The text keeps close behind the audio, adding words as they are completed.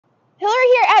Hilary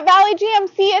here at Valley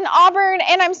GMC in Auburn,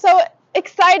 and I'm so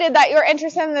excited that you're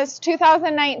interested in this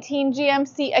 2019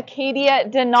 GMC Acadia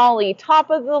Denali.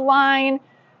 Top of the line,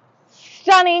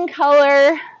 stunning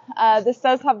color. This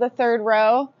does have the third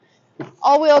row.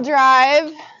 All-wheel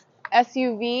drive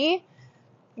SUV.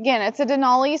 Again, it's a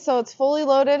Denali, so it's fully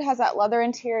loaded, has that leather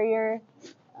interior,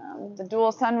 the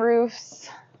dual sunroofs.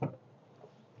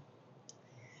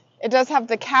 It does have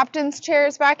the captain's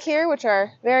chairs back here, which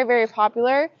are very, very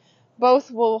popular.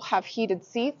 Both will have heated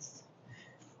seats.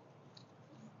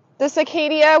 This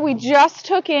Acadia we just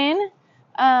took in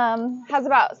has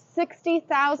about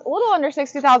 60,000, a little under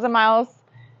 60,000 miles.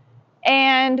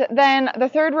 And then the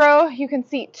third row, you can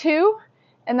seat two,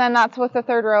 and then that's with the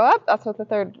third row up, that's with the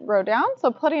third row down. So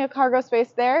plenty of cargo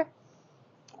space there.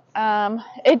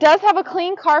 It does have a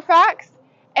clean Carfax,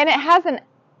 and it has an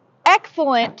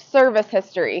excellent service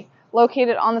history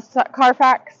located on the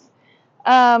Carfax.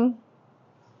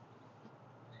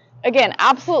 Again,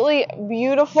 absolutely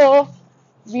beautiful,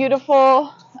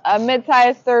 beautiful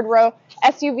mid-size third row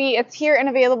SUV. It's here and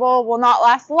available, will not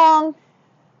last long.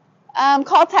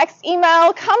 Call, text,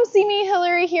 email. Come see me,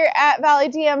 Hilary, here at Valley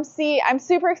GMC. I'm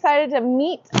super excited to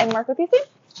meet and work with you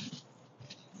soon.